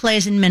think that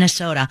plays in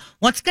Minnesota?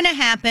 What's going to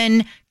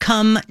happen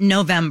come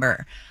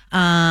November?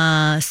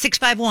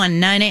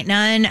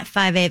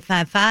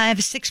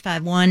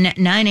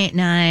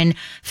 651-989-5855,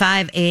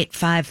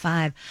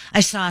 651-989-5855. I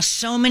saw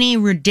so many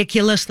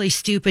ridiculously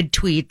stupid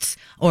tweets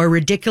or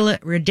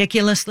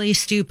ridiculously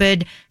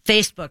stupid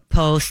Facebook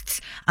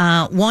posts.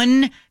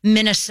 One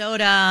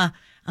Minnesota,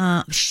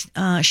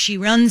 she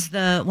runs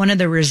one of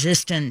the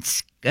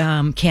resistance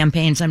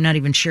campaigns. I'm not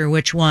even sure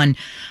which one.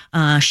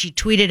 She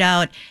tweeted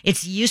out,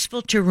 "It's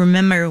useful to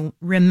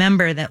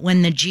remember that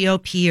when the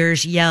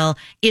GOPers yell,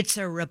 'It's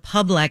a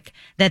republic,'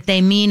 that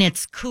they mean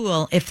it's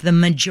cool if the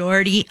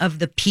majority of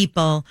the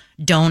people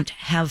don't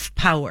have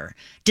power."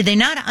 Do they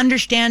not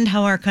understand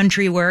how our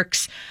country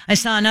works? I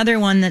saw another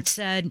one that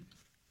said,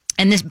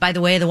 and this, by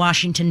the way, the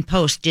Washington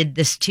Post did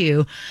this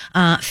too,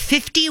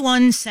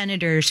 51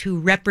 senators who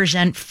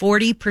represent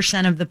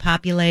 40% of the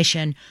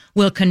population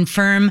will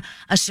confirm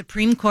a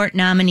Supreme Court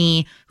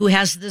nominee who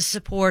has the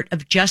support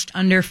of just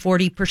under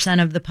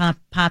 40% of the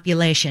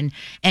population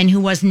and who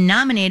was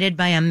nominated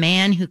by a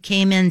man who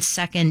came in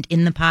second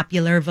in the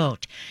popular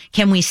vote.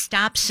 Can we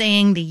stop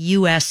saying the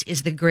U.S.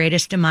 is the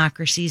greatest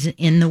democracy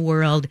in the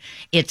world?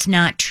 It's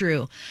not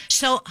true.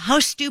 So how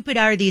stupid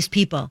are these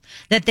people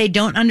that they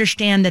don't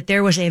understand that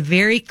there was a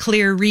very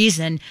clear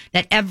reason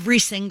that every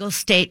single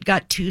state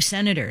got 2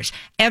 senators.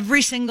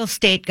 Every single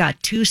state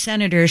got 2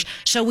 senators,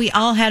 so we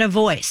all had a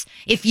voice.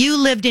 If you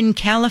lived in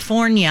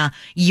California,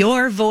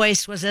 your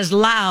voice was as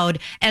loud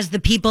as the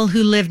people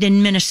who lived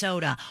in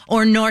Minnesota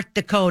or North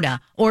Dakota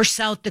or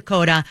South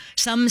Dakota,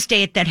 some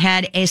state that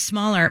had a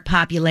smaller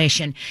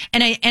population.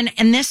 And when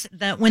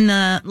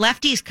the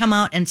lefties come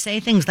out and say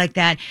things like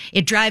that,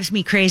 it drives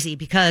me crazy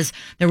because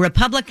the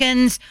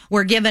Republicans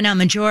were given a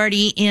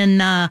majority in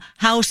the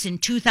House in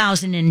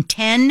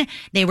 2010.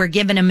 They were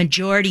given a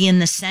majority in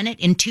the Senate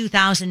in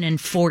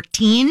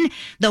 2014.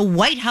 The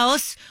White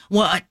House,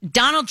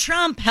 Donald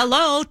Trump,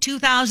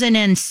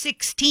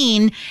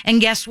 2016.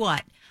 And guess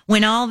what?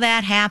 When all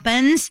that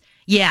happens,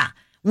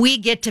 we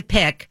get to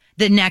pick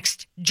the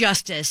next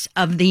justice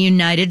of the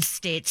United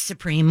States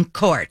Supreme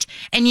Court.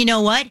 And you know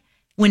what?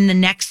 When the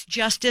next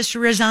justice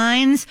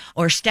resigns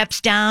or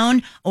steps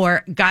down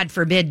or, God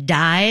forbid,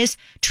 dies,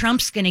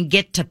 Trump's going to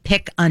get to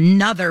pick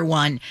another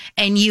one.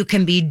 And you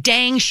can be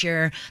dang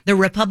sure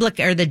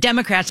the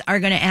Democrats are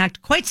going to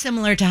act quite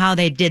similar to how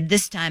they did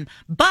this time.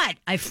 But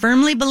I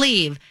firmly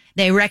believe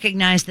they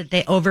recognize that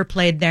they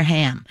overplayed their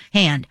hand.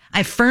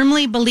 I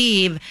firmly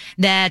believe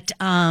that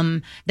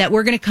that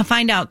we're going to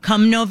find out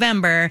come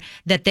November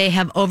that they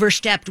have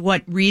overstepped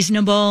what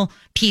reasonable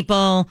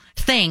people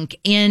think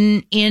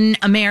in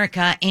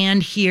America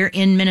and here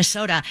in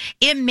Minnesota.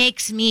 It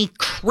makes me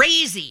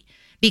crazy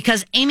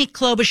because Amy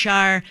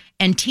Klobuchar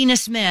and Tina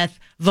Smith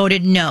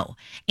voted no.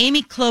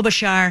 Amy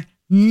Klobuchar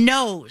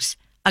knows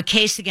a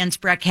case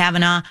against Brett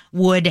Kavanaugh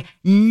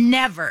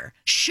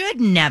should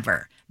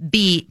never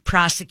be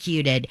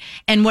prosecuted.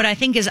 And what I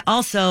think is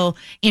also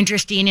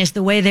interesting is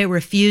the way they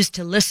refuse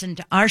to listen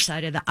to our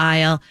side of the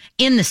aisle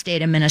in the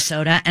state of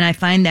Minnesota. And I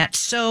find that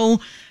so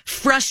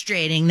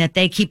frustrating that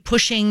they keep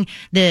pushing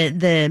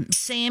the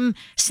same,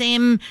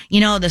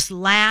 this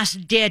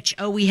last ditch.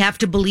 Oh, we have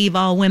to believe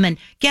all women.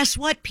 Guess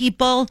what,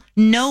 people?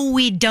 No,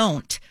 we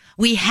don't.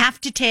 We have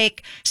to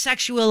take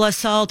sexual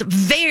assault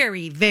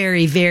very,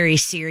 very, very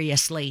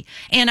seriously.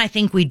 And I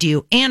think we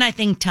do. And I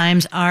think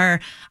times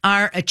are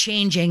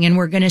a-changing and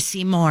we're going to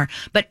see more.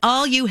 But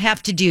all you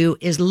have to do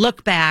is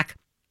look back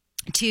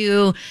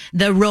to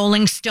the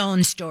Rolling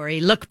Stone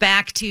story. Look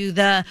back to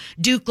the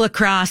Duke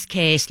lacrosse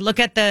case. Look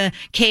at the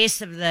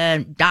case of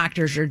the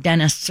doctors or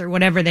dentists or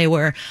whatever they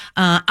were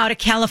out of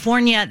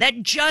California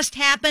that just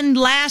happened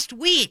last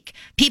week.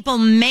 People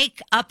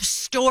make up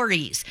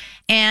stories.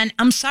 And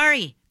I'm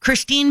sorry,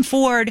 Christine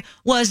Ford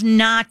was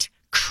not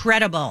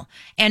credible.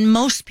 And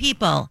most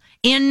people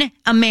in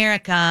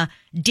America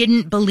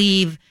didn't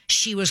believe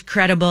she was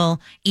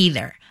credible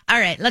either. All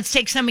right, let's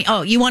take some.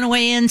 Oh, you want to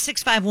weigh in?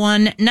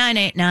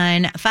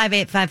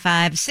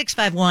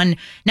 651-989-5855.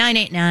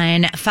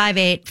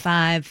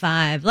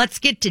 651-989-5855. Let's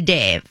get to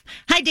Dave.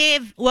 Hi,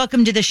 Dave.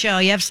 Welcome to the show.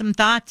 You have some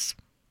thoughts?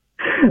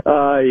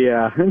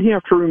 Yeah. And you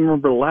have to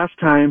remember last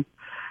time,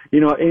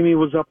 Amy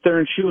was up there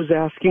and she was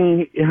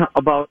asking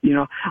about,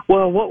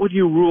 well, what would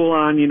you rule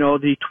on,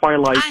 the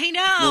Twilight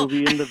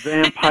movie and the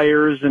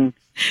vampires? And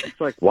it's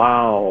like,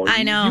 wow.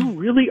 I know. You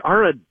really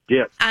are a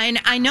dick. I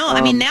know. I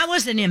mean, that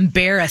was an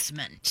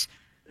embarrassment.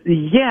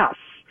 Yes.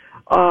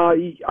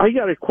 I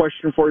got a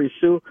question for you,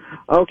 Sue.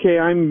 Okay,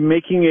 I'm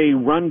making a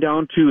run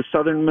down to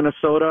southern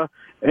Minnesota,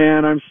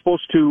 and I'm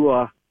supposed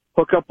to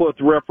hook up with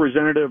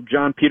Representative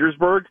John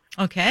Petersburg.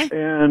 Okay.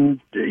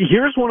 And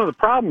here's one of the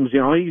problems.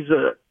 He's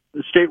a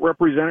state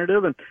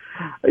representative, and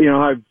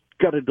I've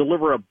got to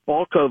deliver a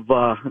bulk of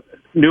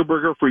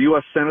Neuberger for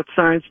U.S. Senate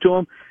signs to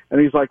him,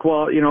 and he's like,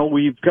 well,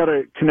 we've got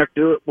to connect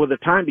it with a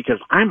time because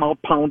I'm out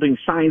pounding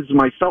signs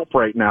myself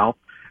right now.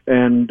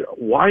 And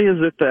why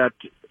is it that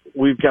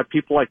we've got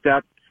people like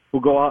that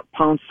who go out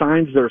pound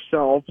signs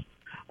themselves,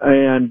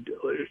 and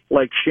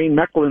like Shane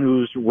Mecklin,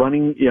 who's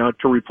running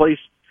to replace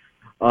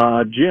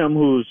Jim,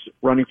 who's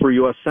running for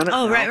U.S. Senate.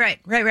 Oh, now.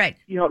 right.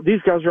 You know,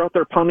 these guys are out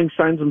there pounding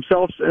signs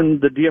themselves, and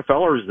the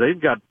DFLers,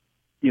 they've got,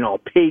 you know,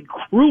 paid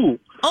crew.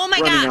 Oh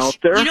my gosh!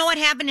 You know what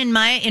happened in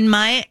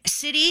my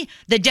city?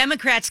 The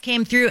Democrats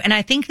came through, and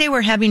I think they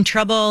were having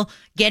trouble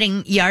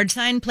getting yard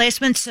sign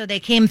placements, so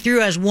they came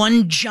through as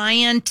one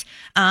giant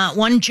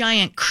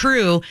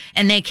crew,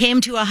 and they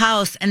came to a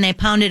house and they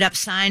pounded up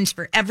signs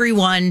for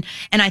everyone.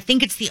 And I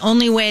think it's the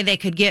only way they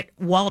could get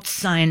Waltz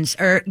signs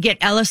or get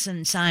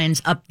Ellison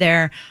signs up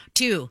there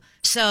too.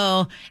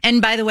 So, and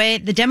by the way,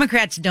 the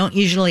Democrats don't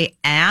usually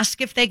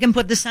ask if they can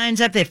put the signs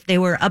up. If they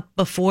were up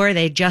before,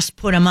 they just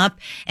put them up.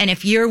 And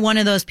if you're one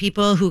of those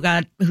people who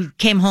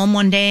came home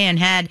one day and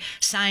had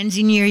signs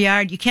in your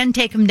yard, you can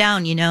take them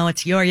down. You know,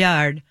 it's your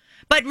yard.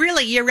 But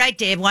really, you're right,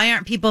 Dave. Why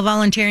aren't people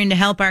volunteering to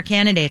help our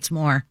candidates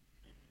more?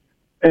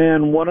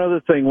 And one other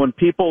thing, when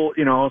people,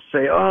 you know,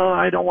 say, "Oh,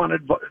 I don't want to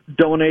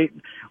donate,"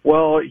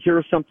 well,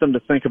 here's something to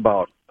think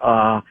about.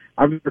 I've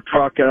got a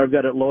truck and I've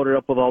got it loaded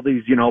up with all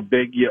these, you know,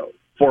 big,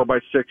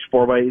 4x6,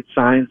 4x8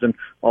 signs and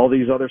all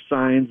these other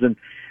signs. And,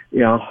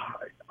 you know,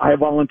 I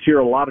volunteer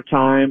a lot of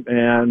time,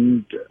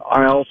 and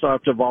I also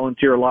have to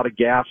volunteer a lot of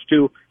gas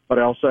too, but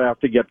I also have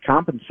to get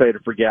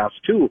compensated for gas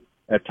too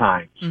at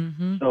times.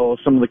 Mm-hmm. So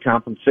some of the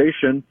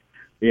compensation,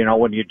 you know,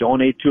 when you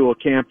donate to a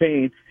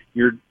campaign,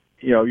 you're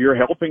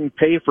helping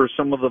pay for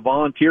some of the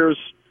volunteers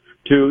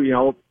to, you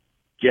know,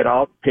 get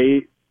out,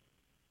 pay,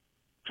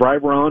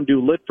 drive around,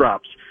 do lit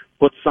drops,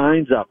 put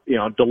signs up, you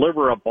know,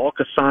 deliver a bulk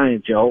of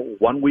signs. You know,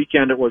 one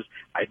weekend I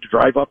had to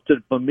drive up to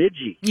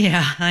Bemidji.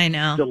 Yeah, I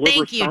know.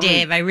 Thank you, signs.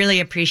 Dave. I really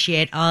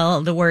appreciate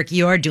all the work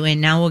you're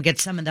doing. Now we'll get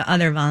some of the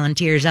other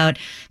volunteers out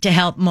to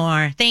help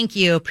more. Thank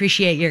you.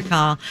 Appreciate your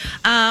call.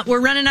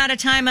 We're running out of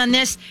time on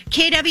this.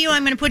 KW,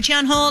 I'm going to put you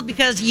on hold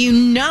because you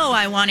know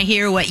I want to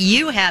hear what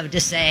you have to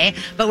say,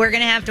 but we're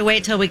going to have to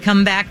wait till we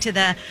come back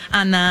to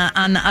on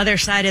the other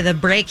side of the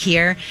break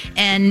here.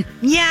 And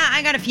yeah,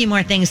 I got a few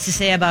more things to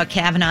say about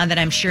Kavanaugh that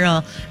I'm sure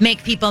will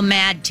make people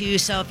mad too.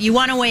 So if you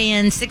want to weigh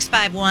in,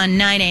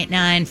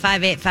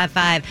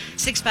 651-989-5855,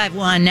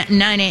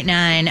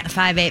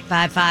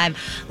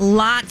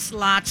 651-989-5855.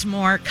 Lots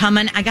more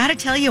coming. I got to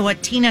tell you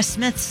what Tina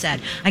Smith said.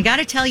 I got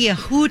to tell you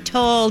who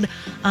told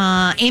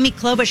Amy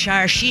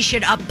Klobuchar she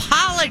should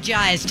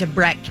apologize to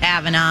Brett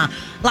Kavanaugh.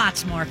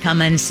 Lots more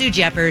coming. Sue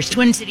Jeffers,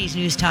 Twin Cities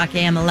News Talk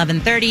AM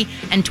 1130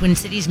 and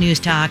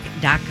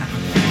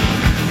TwinCitiesNewsTalk.com.